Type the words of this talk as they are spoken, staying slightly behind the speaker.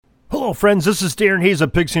Hello, friends. This is Darren Hayes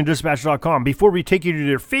of PigskinDispatch.com. Before we take you to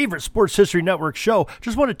your favorite Sports History Network show,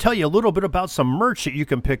 just want to tell you a little bit about some merch that you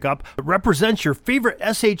can pick up that represents your favorite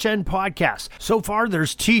SHN podcast. So far,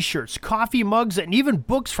 there's t-shirts, coffee mugs, and even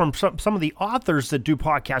books from some of the authors that do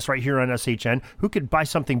podcasts right here on SHN. Who could buy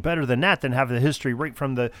something better than that than have the history right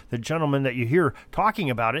from the gentleman that you hear talking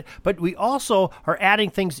about it? But we also are adding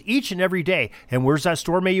things each and every day. And where's that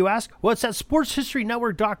store, may you ask? Well, it's at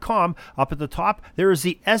SportsHistoryNetwork.com. Up at the top, there is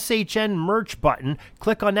the SHN merch button.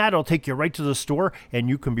 Click on that. It'll take you right to the store, and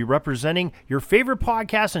you can be representing your favorite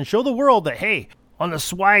podcast and show the world that, hey, on the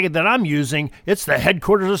swag that I'm using, it's the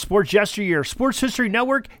headquarters of sports yesteryear, Sports History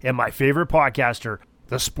Network, and my favorite podcaster,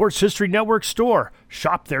 the Sports History Network store.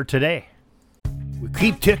 Shop there today. We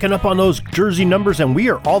keep ticking up on those jersey numbers, and we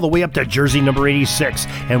are all the way up to jersey number 86.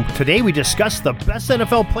 And today we discuss the best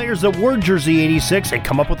NFL players that wore jersey 86 and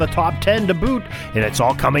come up with a top 10 to boot, and it's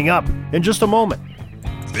all coming up in just a moment.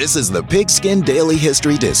 This is the Pigskin Daily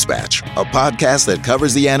History Dispatch, a podcast that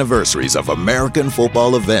covers the anniversaries of American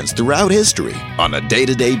football events throughout history on a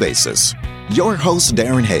day-to-day basis. Your host,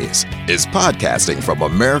 Darren Hayes, is podcasting from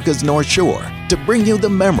America's North Shore to bring you the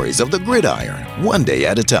memories of the gridiron one day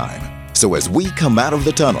at a time. So as we come out of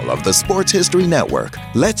the tunnel of the Sports History Network,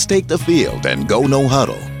 let's take the field and go no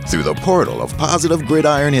huddle through the portal of positive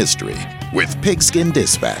gridiron history with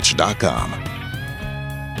PigskinDispatch.com.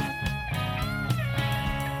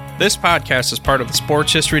 This podcast is part of the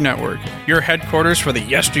Sports History Network, your headquarters for the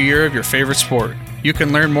yesteryear of your favorite sport. You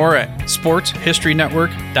can learn more at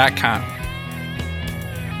sportshistorynetwork.com.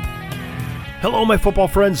 Hello, my football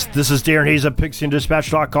friends. This is Darren Hayes of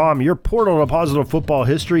PigskinDispatch.com, your portal to positive football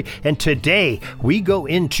history. And today we go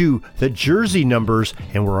into the jersey numbers,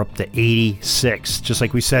 and we're up to 86. Just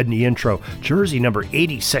like we said in the intro, jersey number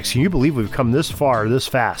 86. Can you believe we've come this far, this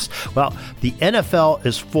fast? Well, the NFL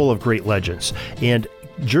is full of great legends, and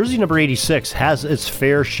jersey number 86 has its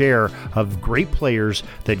fair share of great players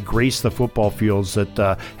that grace the football fields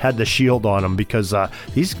that had the shield on them, because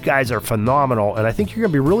these guys are phenomenal, and I think you're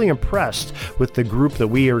going to be really impressed with the group that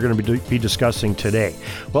we are going to be discussing today.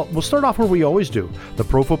 Well, we'll start off where we always do, the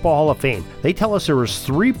Pro Football Hall of Fame. They tell us there was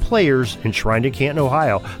 3 players enshrined in Canton,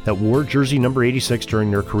 Ohio, that wore jersey number 86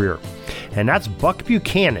 during their career, and that's Buck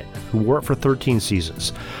Buchanan, who wore it for 13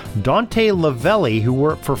 seasons, Dante Lavelli, who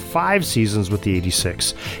wore it for 5 seasons with the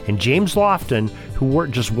 86, and James Lofton, who wore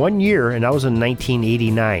it just 1 year, and that was in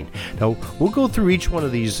 1989. Now, we'll go through each one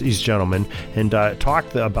of these gentlemen and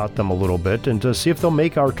talk about them a little bit and to see if they'll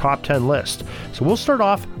make our top 10 list. So we'll start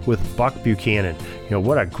off with Buck Buchanan. You know,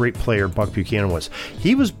 what a great player Buck Buchanan was.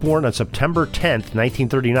 He was born on September 10th,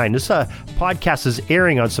 1939. This podcast is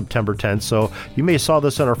airing on September 10th, so you may have saw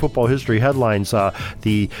this on our football history headlines,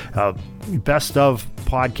 the best of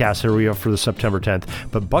podcast here we are for the September 10th.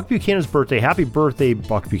 But Buck Buchanan's birthday, happy birthday,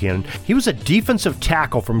 Buck Buchanan. He was a defensive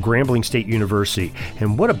tackle from Grambling State University,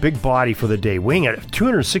 and what a big body for the day, weighing at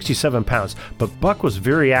 267 pounds. But Buck was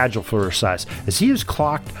very agile for his size, as he was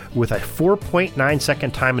clocked with a 4.9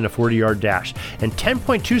 second time in a 40-yard dash and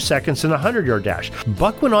 10.2 seconds in a 100-yard dash.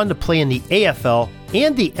 Buck went on to play in the AFL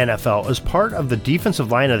and the NFL as part of the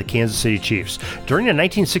defensive line of the Kansas City Chiefs. During the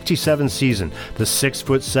 1967 season, the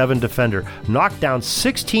 6'7" defender knocked down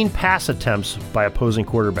 16 pass attempts by opposing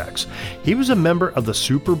quarterbacks. He was a member of the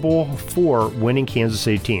Super Bowl IV winning Kansas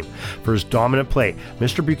City team. For his dominant play,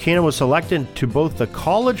 Mr. Buchanan was selected to both the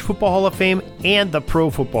College Football Hall of Fame and the Pro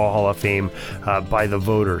Football Hall of Fame by the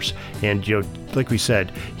voters. And, you know, like we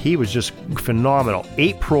said, he was just phenomenal.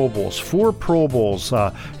 8 Pro Bowls, 4 Pro Bowls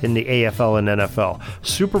in the AFL and NFL.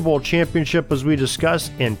 Super Bowl championship, as we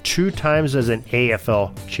discussed, and 2 times as an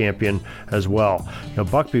AFL champion as well. You know,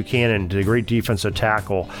 Buck Buchanan, the great defensive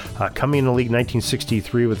tackle, coming in the league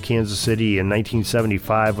 1963 with Kansas City, and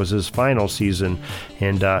 1975 was his final season,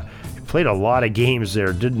 and played a lot of games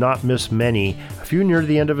there, did not miss many, a few near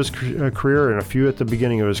the end of his career and a few at the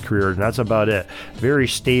beginning of his career, and that's about it. Very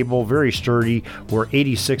stable, very sturdy, wore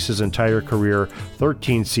 86 his entire career,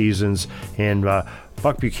 13 seasons, and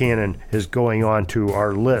Buck Buchanan is going on to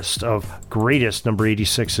our list of greatest number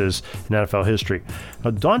 86s in NFL history.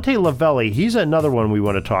 Now, Dante Lavelli, he's another one we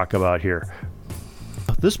want to talk about here.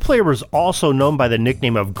 This player was also known by the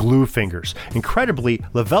nickname of Glue Fingers. Incredibly,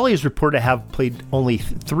 Lavelli is reported to have played only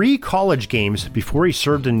 3 college games before he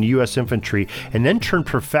served in the U.S. infantry and then turned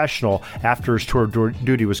professional after his tour of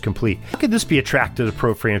duty was complete. How could this be attractive to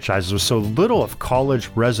pro franchises with so little of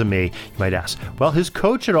college resume, you might ask? Well, his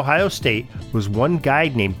coach at Ohio State was one guy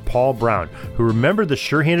named Paul Brown, who remembered the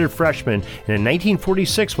sure-handed freshman, and in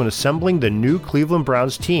 1946, when assembling the new Cleveland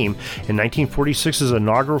Browns team in 1946's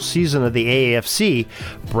inaugural season of the AAFC,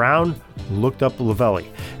 Brown looked up Lavelli.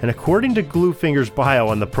 And according to Gluefinger's bio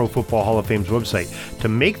on the Pro Football Hall of Fame's website, to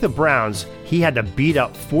make the Browns, he had to beat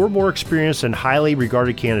out 4 more experienced and highly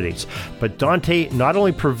regarded candidates. But Dante not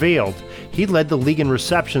only prevailed, he led the league in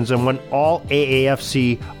receptions and won all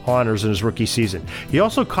AAFC honors in his rookie season. He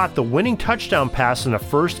also caught the winning touchdown pass in the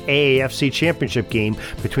first AAFC championship game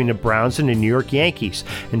between the Browns and the New York Yankees.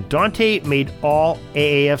 And Dante made all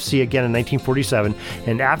AAFC again in 1947,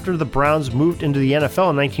 and after the Browns moved into the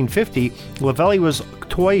NFL in 1950, Lavelli was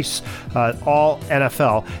twice all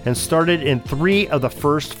NFL and started in 3 of the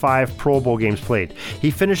first 5 Pro Bowl games played.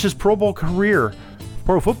 He finished his Pro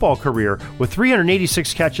football career with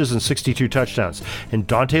 386 catches and 62 touchdowns. And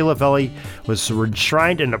Dante Lavelli was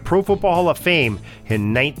enshrined in the Pro Football Hall of Fame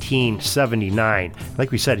in 1979.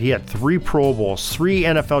 Like we said, he had 3 Pro Bowls, 3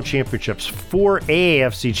 NFL championships, 4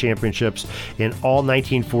 AAFC championships in all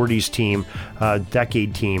 1940s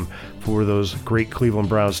decade team for those great Cleveland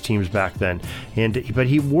Browns teams back then. But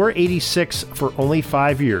he wore 86 for only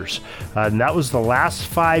 5 years. And that was the last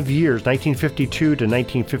 5 years, 1952 to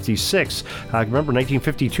 1956. Remember,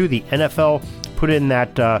 1952, the NFL put in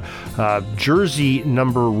that jersey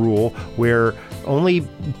number rule where only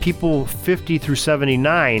people 50 through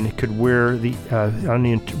 79 could wear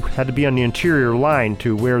had to be on the interior line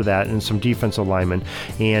to wear that, and some defensive linemen.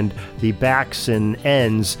 And the backs and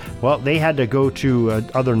ends, well, they had to go to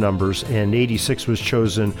other numbers, and 86 was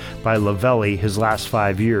chosen by Lavelli his last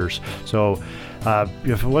 5 years. So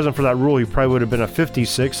if it wasn't for that rule, he probably would have been a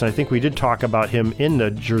 56. And I think we did talk about him in the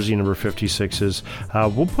jersey number 56s.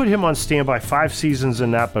 We'll put him on standby, 5 seasons in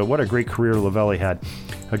that, but what a great career Lavelli had.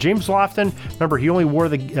 James Lofton, remember, he only wore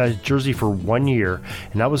the jersey for 1 year,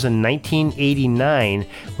 and that was in 1989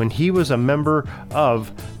 when he was a member of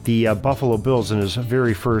the Buffalo Bills in his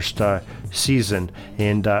very first season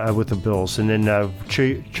and with the Bills, and then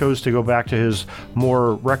chose to go back to his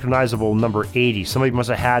more recognizable number 80. Somebody must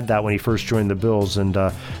have had that when he first joined the Bills, and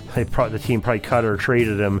the team probably cut or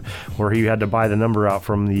traded him, where he had to buy the number out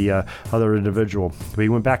from the other individual. But he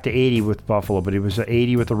went back to 80 with Buffalo, but he was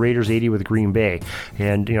 80 with the Raiders, 80 with Green Bay.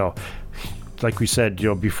 And, like we said,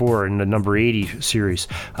 before in the number 80 series,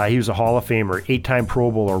 he was a Hall of Famer, 8-time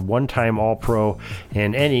Pro Bowler, 1-time All-Pro,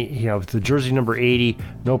 and the jersey number 80,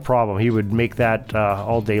 no problem. He would make that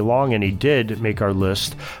all day long, and he did make our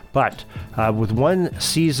list. But with 1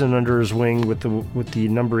 season under his wing with the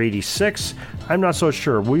number 86, I'm not so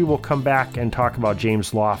sure. We will come back and talk about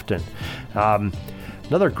James Lofton.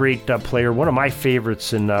 Another great player, one of my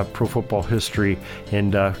favorites in pro football history,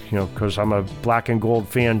 and because I'm a black and gold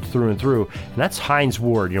fan through and through, and that's Hines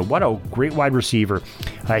Ward. What a great wide receiver.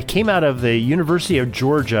 He came out of the University of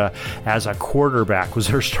Georgia as a quarterback, was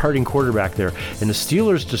their starting quarterback there, and the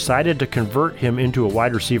Steelers decided to convert him into a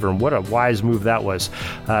wide receiver, and what a wise move that was,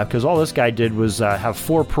 because all this guy did was have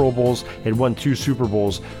 4 Pro Bowls and won 2 Super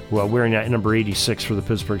Bowls wearing that number 86 for the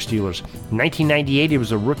Pittsburgh Steelers. In 1998, it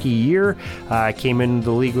was a rookie year, came in the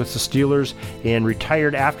league with the Steelers and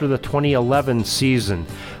retired after the 2011 season.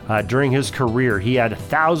 During his career, he had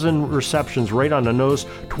 1,000 receptions right on the nose,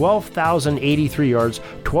 12,083 yards,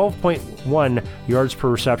 12.1 yards per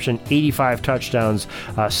reception, 85 touchdowns.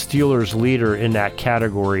 Steelers leader in that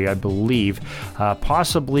category, I believe.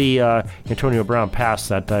 Possibly Antonio Brown passed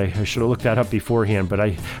that. I should have looked that up beforehand, but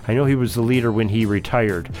I know he was the leader when he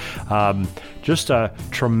retired. Just a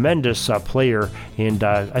tremendous player, and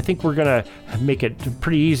I think we're going to make it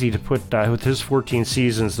pretty easy to put, with his 14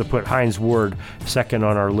 seasons, to put Hines Ward second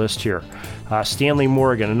on our list here. Stanley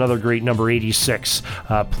Morgan, another great number 86,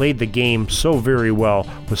 played the game so very well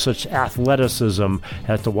with such athleticism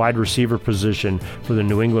at the wide receiver position for the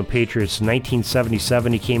New England Patriots. In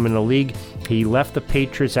 1977, he came in the league. He left the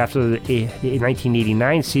Patriots after the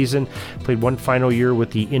 1989 season, played 1 final year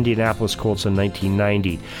with the Indianapolis Colts in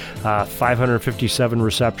 1990. 557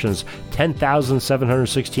 receptions,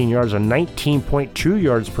 10,716 yards, and 19.2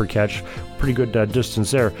 yards per catch. Pretty good distance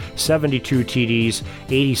there. 72 TDs,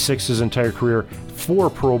 86 his entire career, 4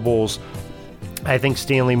 Pro Bowls. I think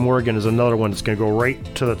Stanley Morgan is another one that's going to go right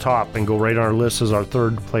to the top and go right on our list as our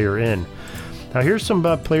 3rd player in. Now here's some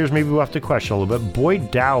players maybe we'll have to question a little bit. Boyd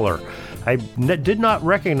Dowler. I did not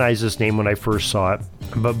recognize this name when I first saw it,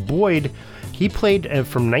 but Boyd, he played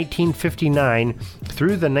from 1959 through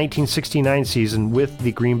the 1969 season with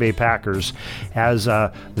the Green Bay Packers as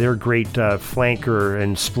their great flanker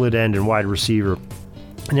and split end and wide receiver.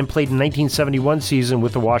 and then played in 1971 season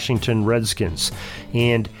with the Washington Redskins.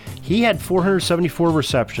 And he had 474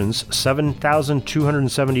 receptions,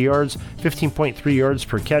 7,270 yards, 15.3 yards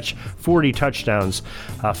per catch, 40 touchdowns,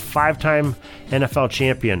 a 5-time NFL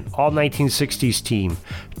champion, all 1960s team,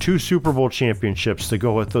 2 Super Bowl championships to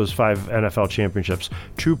go with those 5 NFL championships,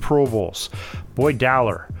 2 Pro Bowls. Boyd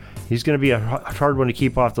Dowler. He's going to be a hard one to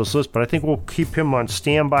keep off this list, but I think we'll keep him on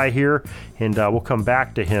standby here, and we'll come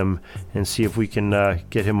back to him and see if we can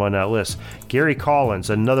get him on that list. Gary Collins,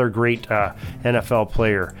 another great NFL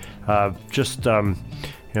player.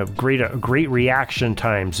 Great reaction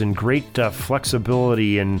times and great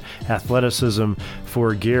flexibility and athleticism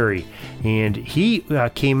for Gary. And he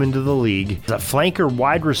came into the league as a flanker,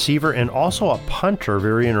 wide receiver, and also a punter.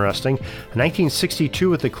 Very interesting. 1962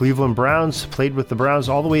 with the Cleveland Browns, played with the Browns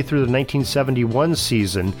all the way through the 1971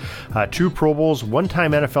 season. 2 Pro Bowls,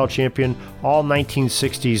 1-time NFL champion, all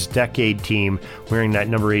 1960s decade team, wearing that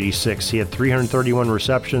number 86. He had 331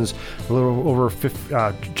 receptions, a little over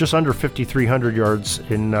just under 5,300 yards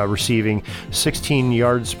in receiving, 16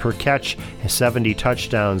 yards per catch, and 70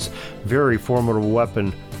 touchdowns. Very formidable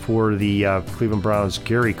weapon for the Cleveland Browns.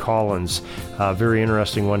 Gary Collins, very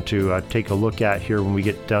interesting one to take a look at here when we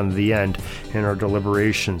get down to the end in our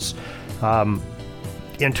deliberations.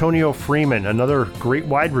 Antonio Freeman, another great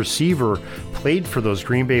wide receiver, played for those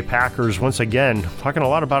Green Bay Packers. Once again, talking a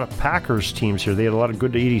lot about Packers teams here. They had a lot of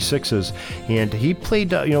good 86s, and he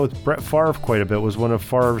played with Brett Favre quite a bit, was one of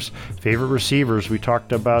Favre's favorite receivers. We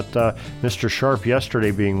talked about Mr. Sharp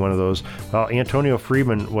yesterday being one of those. Well, Antonio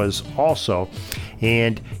Freeman was also.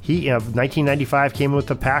 And he, 1995, came with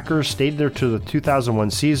the Packers, stayed there to the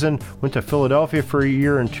 2001 season, went to Philadelphia for a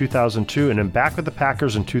year in 2002, and then back with the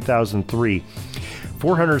Packers in 2003.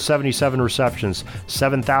 477 receptions,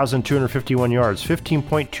 7,251 yards,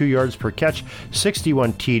 15.2 yards per catch,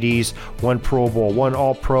 61 TDs, 1 Pro Bowl, 1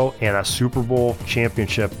 All-Pro, and a Super Bowl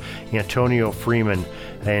championship. Antonio Freeman.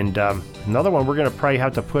 And another one we're going to probably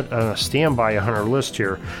have to put on a standby on our list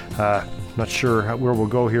here. Not sure where we'll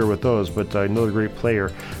go here with those, but another great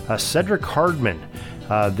player. Cedric Hardman.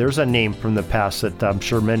 There's a name from the past that I'm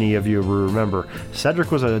sure many of you will remember.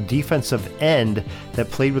 Cedric was a defensive end that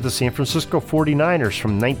played with the San Francisco 49ers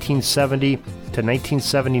from 1970 to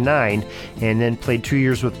 1979, and then played 2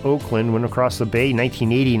 years with Oakland, went across the Bay,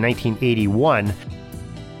 1980 and 1981.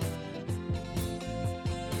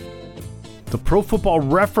 The Pro Football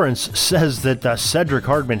Reference says that Cedric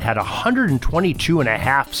Hardman had 122 and a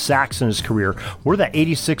half sacks in his career. Wore that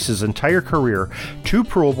 86 his entire career. 2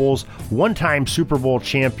 Pro Bowls, 1-time Super Bowl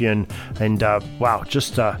champion, and wow,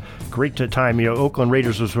 just a great time. Oakland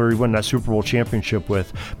Raiders was where he won that Super Bowl championship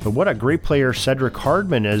with. But what a great player Cedric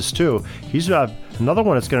Hardman is, too. He's another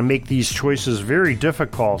one that's going to make these choices very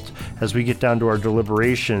difficult as we get down to our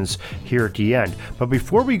deliberations here at the end. But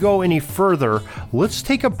before we go any further, let's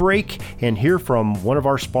take a break and hear from one of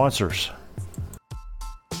our sponsors.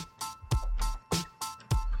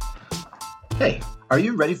 Hey, are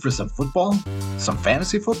you ready for some football? Some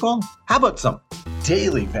fantasy football? How about some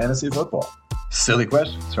daily fantasy football? Silly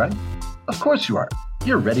questions, right? Of course you are.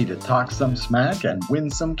 You're ready to talk some smack and win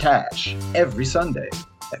some cash every Sunday,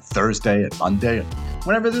 and Thursday and Monday, and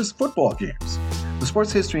whenever there's football games. The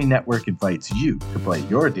Sports History Network invites you to play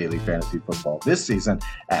your daily fantasy football this season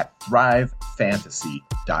at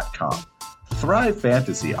ThriveFantasy.com. Thrive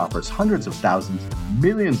Fantasy offers hundreds of thousands,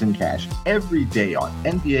 millions in cash every day on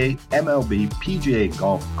NBA, MLB, PGA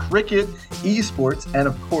golf, cricket, esports, and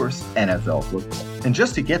of course, NFL football. And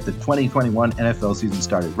just to get the 2021 NFL season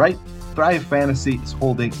started right, Thrive Fantasy is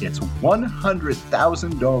holding its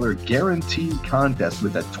 $100,000 guaranteed contest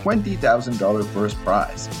with a $20,000 first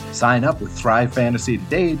prize. Sign up with Thrive Fantasy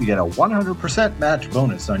today to get a 100% match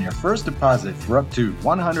bonus on your first deposit for up to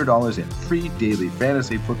 $100 in free daily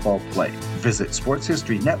fantasy football play. Visit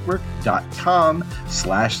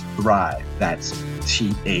sportshistorynetwork.com/thrive. That's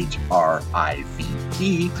THRIVE,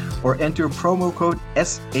 or enter promo code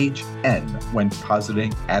SHN when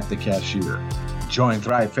depositing at the cashier. Join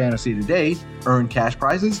Thrive Fantasy today, earn cash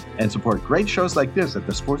prizes, and support great shows like this at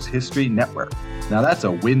the Sports History Network. Now that's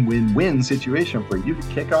a win-win-win situation for you to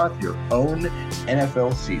kick off your own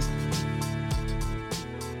NFL season.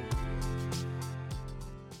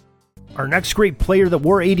 Our next great player that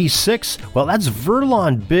wore 86, well, that's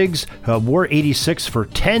Verlon Biggs, wore 86 for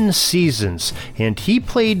 10 seasons, and he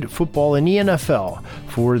played football in the NFL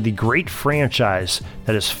for the great franchise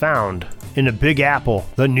that is found in the Big Apple,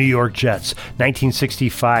 the New York Jets.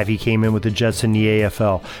 1965, he came in with the Jets in the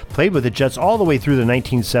AFL. Played with the Jets all the way through the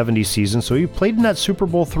 1970 season, so he played in that Super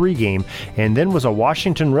Bowl III game, and then was a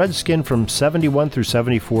Washington Redskin from 71 through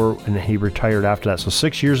 74, and he retired after that. So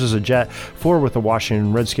 6 years as a Jet, 4 with the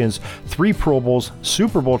Washington Redskins, 3 Pro Bowls,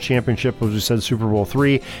 Super Bowl championship, as we said, Super Bowl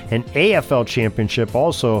III, an AFL championship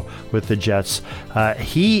also with the Jets.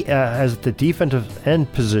 He, as the defensive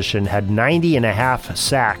end position, had 90.5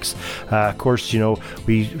 sacks. Of course,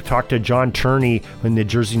 we talked to John Turney in the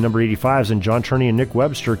jersey number 85s, and John Turney and Nick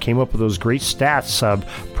Webster came up with those great stats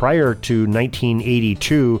prior to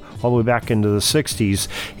 1982, all the way back into the 60s,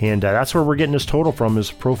 and that's where we're getting this total from,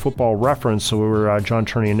 is Pro Football Reference, so where John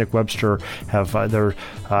Turney and Nick Webster have their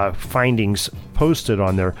findings posted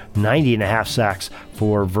on their 90.5 sacks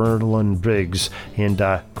for Verlon Biggs, and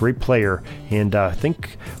great player, and I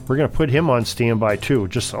think we're going to put him on standby too.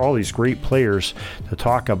 Just all these great players to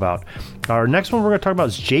talk about. Our next one we're going to talk about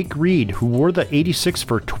is Jake Reed, who wore the 86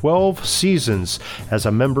 for 12 seasons as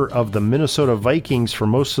a member of the Minnesota Vikings for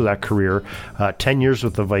most of that career. 10 years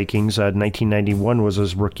with the Vikings. 1991 was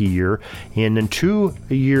his rookie year, and then 2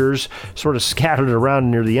 years sort of scattered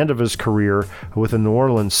around near the end of his career with the New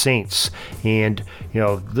Orleans Saints. And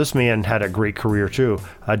this man had a great career too.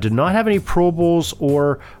 Did not have any Pro Bowls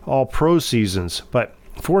or All-Pro seasons, but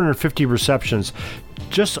 450 receptions,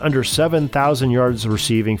 just under 7,000 yards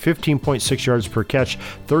receiving, 15.6 yards per catch,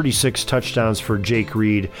 36 touchdowns for Jake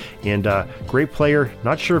Reed, and great player.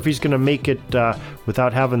 Not sure if he's going to make it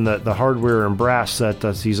without having the hardware and brass that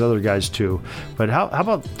these other guys do. But how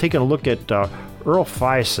about taking a look at Earl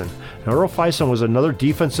Fison? Now, Earl Fison was another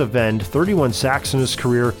defensive end, 31 sacks in his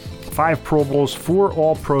career, 5 Pro Bowls, 4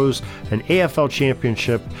 All-Pros, an AFL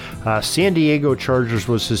championship. San Diego Chargers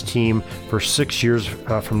was his team for 6 years,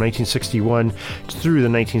 from 1961 through the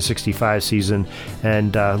 1965 season,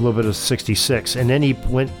 and a little bit of 66. And then he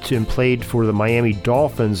went and played for the Miami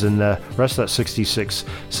Dolphins in the rest of that 66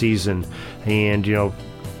 season. And,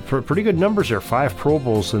 pretty good numbers there, 5 Pro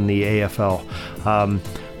Bowls in the AFL.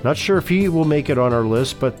 Not sure if he will make it on our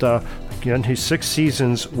list, but again, his 6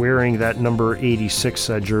 seasons wearing that number 86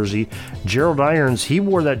 jersey. Gerald Irons, he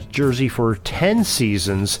wore that jersey for 10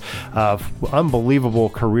 seasons. Unbelievable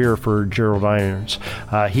career for Gerald Irons.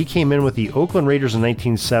 He came in with the Oakland Raiders in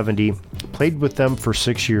 1970, played with them for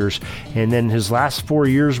 6 years, and then his last 4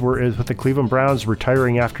 years were with the Cleveland Browns,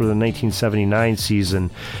 retiring after the 1979 season.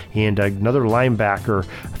 And another linebacker,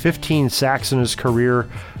 15 sacks in his career,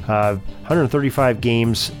 135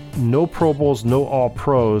 games, no Pro Bowls, no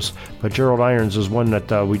All-Pros, but Gerald Irons is one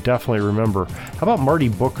that we definitely remember. How about Marty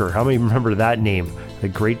Booker? How many remember that name? The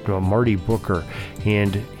great Marty Booker.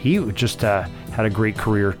 And he just had a great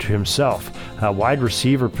career to himself. Wide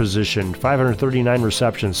receiver position, 539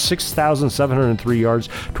 receptions, 6,703 yards,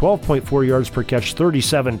 12.4 yards per catch,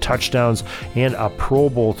 37 touchdowns, and a Pro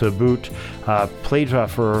Bowl to boot. Played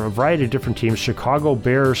for a variety of different teams. Chicago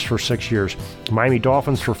Bears for 6 years, Miami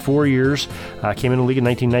Dolphins for 4 years, came in the league in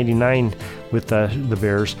 1999 with the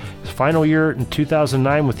Bears. His final year in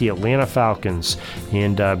 2009 with the Atlanta Falcons.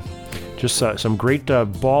 And just some great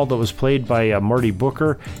ball that was played by Marty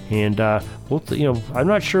Booker, and I'm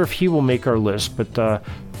not sure if he will make our list, but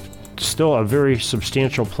still a very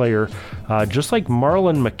substantial player, just like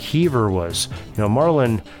Marlon McKeever was.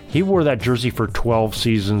 Marlon, he wore that jersey for 12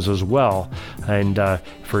 seasons as well, and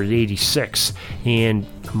for 86. And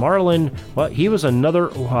Marlon, well, he was another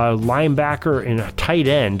linebacker and a tight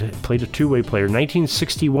end, played a two-way player.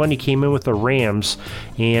 1961, he came in with the Rams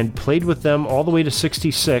and played with them all the way to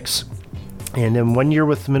 66. And then 1 year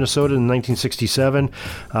with Minnesota in 1967,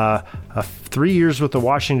 3 years with the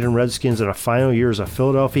Washington Redskins, and a final year as a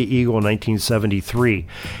Philadelphia Eagle in 1973.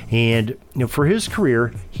 And for his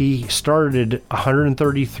career, he started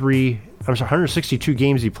 162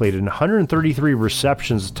 games he played in, 133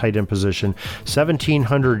 receptions at tight end position,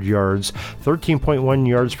 1,700 yards, 13.1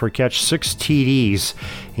 yards per catch, 6 TDs,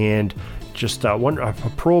 and just a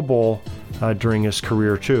Pro Bowl during his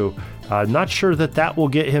career too. Not sure that will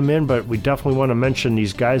get him in, but we definitely want to mention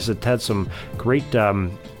these guys that had some great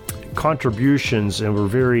contributions and were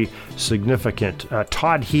very significant.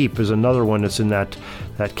 Todd Heap is another one that's in that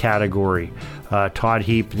category. Todd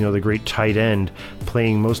Heap, the great tight end,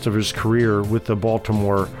 playing most of his career with the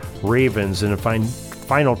Baltimore Ravens, and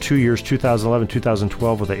final 2 years, 2011,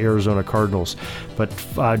 2012 with the Arizona Cardinals. But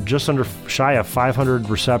just shy of 500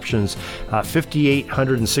 receptions,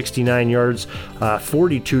 5,869 yards,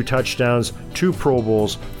 42 touchdowns, 2 Pro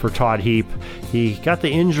Bowls for Todd Heap. He got the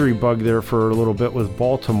injury bug there for a little bit with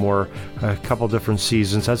Baltimore, a couple different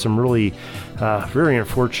seasons. Had some really very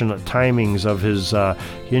unfortunate timings of his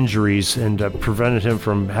injuries, and prevented him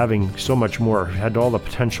from having so much more. Had all the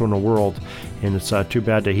potential in the world, and it's too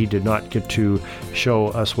bad that he did not get to show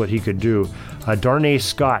us what he could do. Darnay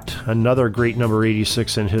Scott, another great number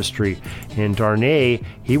 86 in history. And Darnay,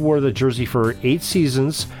 he wore the jersey for 8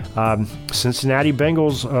 seasons. Cincinnati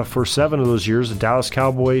Bengals for 7 of those years. The Dallas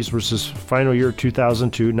Cowboys was his final year,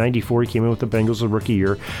 2002. 94, he came in with the Bengals a rookie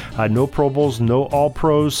year. No Pro Bowls, no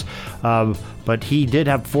All-Pros. But he did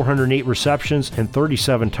have 408 receptions and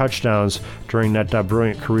 37 touchdowns during that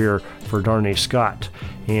brilliant career for Darnay Scott.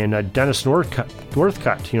 And Dennis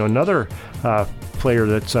Northcutt, another player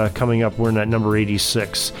that's coming up wearing that number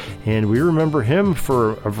 86, and we remember him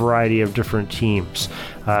for a variety of different teams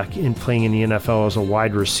in playing in the NFL as a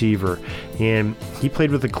wide receiver. And he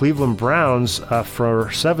played with the Cleveland Browns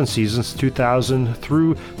for 7 seasons, 2000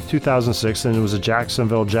 through 2006, and it was a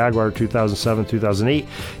Jacksonville Jaguar 2007, 2008.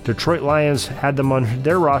 Detroit Lions had them on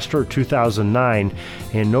their roster 2009,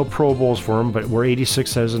 and no Pro Bowls for him, but were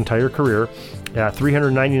 86 his entire career.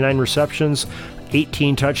 399 receptions,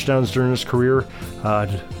 18 touchdowns during his career.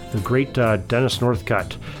 The great Dennis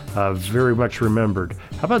Northcutt, very much remembered.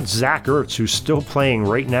 How about Zach Ertz, who's still playing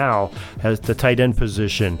right now at the tight end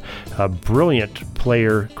position? A brilliant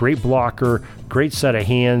player, great blocker, great set of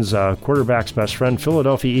hands, quarterback's best friend.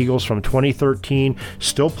 Philadelphia Eagles from 2013,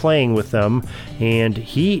 still playing with them. And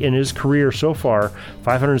he, in his career so far,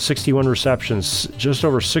 561 receptions, just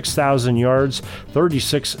over 6,000 yards,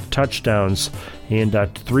 36 touchdowns, and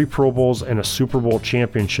 3 Pro Bowls and a Super Bowl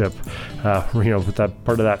championship, with that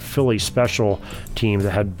part of that Philly special team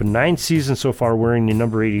that had been 9 seasons so far wearing the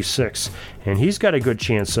number 86. And he's got a good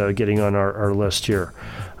chance of getting on our list here.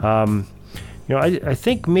 I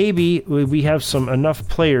think maybe we have enough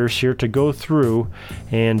players here to go through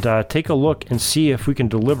and take a look and see if we can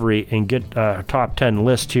deliberate and get a top 10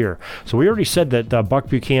 list here. So we already said that Buck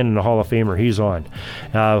Buchanan, the Hall of Famer, he's on.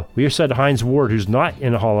 We said Hines Ward, who's not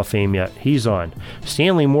in the Hall of Fame yet, he's on.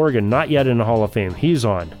 Stanley Morgan, not yet in the Hall of Fame, he's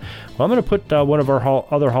on. Well, I'm going to put one of our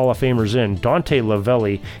other Hall of Famers in, Dante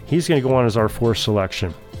Lavelli. He's going to go on as our 4th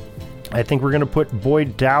selection. I think we're going to put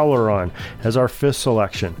Boyd Dowler on as our 5th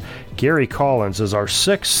selection. Gary Collins as our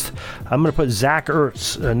 6th. I'm going to put Zach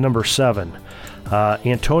Ertz at number 7.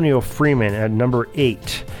 Antonio Freeman at number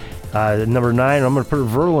 8. Number 9, I'm going to put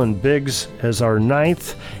Verlin Biggs as our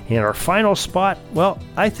 9th. And our final spot, well,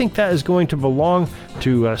 I think that is going to belong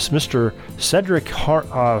to Mr. Cedric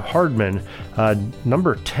Hardman,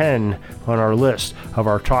 number 10 on our list of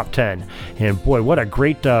our top 10. And boy, what a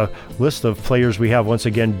great list of players we have. Once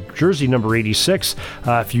again, jersey number 86.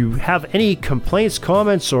 If you have any complaints,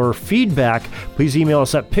 comments, or feedback, please email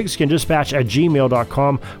us at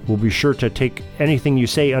pigskindispatch@gmail.com. We'll be sure to take anything you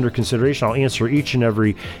say under consideration. I'll answer each and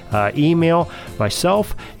every email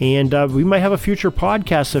myself, and we might have a future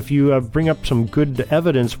podcast if you bring up some good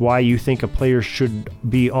evidence why you think a player should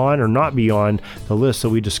be on or not be on the list that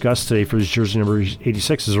we discussed today for his jersey number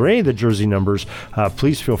 86s or any of the jersey numbers.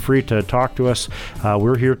 Please feel free to talk to us.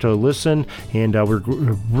 We're here to listen, and we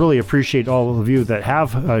really appreciate all of you that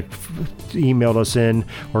have emailed us in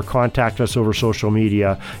or contact us over social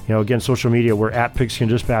media. Again, social media, we're at Pigskin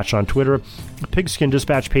Dispatch on Twitter, Pigskin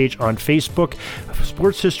Dispatch page on Facebook,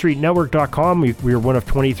 SportsHistoryNetwork.com. We are one of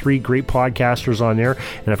 23 great podcasters on there.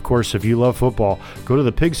 And of course, if you love football, go to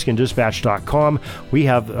the PigskinDispatch.com. We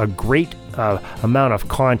have a great amount of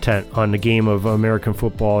content on the game of American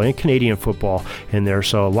football and Canadian football in there.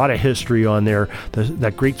 So a lot of history on there.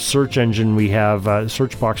 That great search engine we have,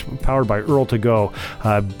 search box powered by Earl to Go,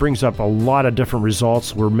 brings up a lot of different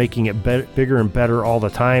results. We're making it bigger and better all the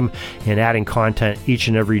time and adding content each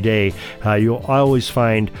and every day. You'll always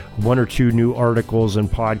find 1 or 2 new articles and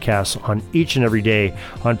podcasts on each and every day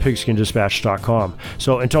on PigskinDispatch.com.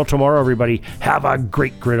 So until tomorrow, everybody, have a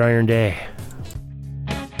great Gridiron Day.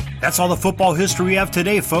 That's all the football history we have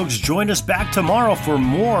today, folks. Join us back tomorrow for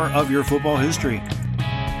more of your football history.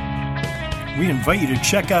 We invite you to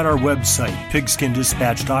check out our website,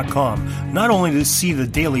 pigskindispatch.com, not only to see the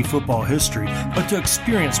daily football history, but to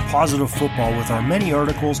experience positive football with our many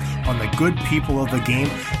articles on the good people of the game,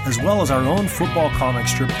 as well as our own football comic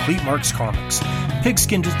strip, Cleat Marks Comics.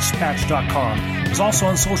 Pigskindispatch.com is also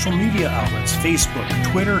on social media outlets, Facebook,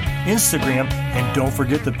 Twitter, Instagram, and don't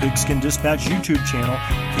forget the Pigskin Dispatch YouTube channel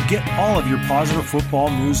to get all of your positive football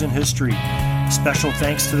news and history. Special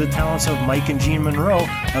thanks to the talents of Mike and Gene Monroe,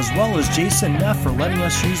 as well as Jason Neff for letting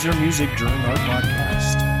us use their music during our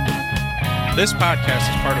podcast. This podcast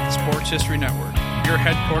is part of the Sports History Network, your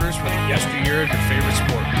headquarters for the yesteryear of your favorite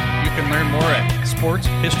sport. You can learn more at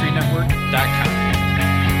sportshistorynetwork.com.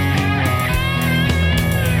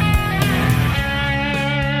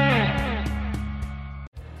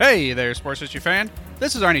 Hey there, sports history fan.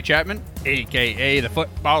 This is Arnie Chapman, aka the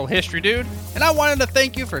Football History Dude, and I wanted to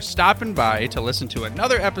thank you for stopping by to listen to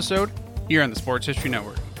another episode here on the Sports History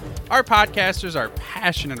Network. Our podcasters are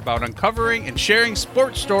passionate about uncovering and sharing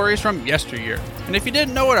sports stories from yesteryear. And if you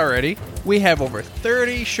didn't know it already, we have over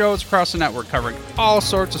 30 shows across the network covering all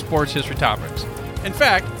sorts of sports history topics. In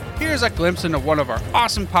fact, here's a glimpse into one of our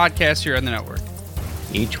awesome podcasts here on the network.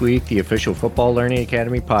 Each week, the official Football Learning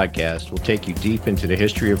Academy podcast will take you deep into the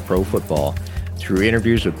history of pro football through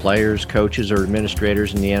interviews with players, coaches, or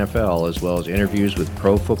administrators in the NFL, as well as interviews with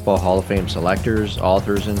Pro Football Hall of Fame selectors,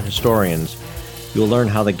 authors, and historians. You'll learn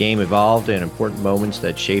how the game evolved and important moments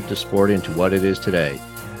that shaped the sport into what it is today.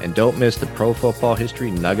 And don't miss the Pro Football History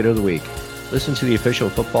Nugget of the Week. Listen to the official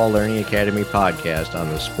Football Learning Academy podcast on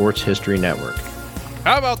the Sports History Network.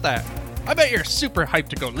 How about that? I bet you're super hyped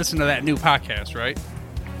to go listen to that new podcast, right?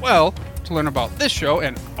 Well, to learn about this show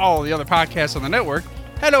and all the other podcasts on the network,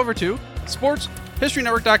 head over to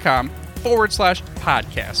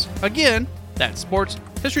sportshistorynetwork.com/podcast. Again, that's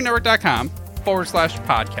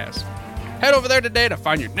sportshistorynetwork.com/podcast. Head over there today to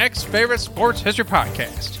find your next favorite sports history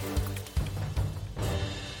podcast.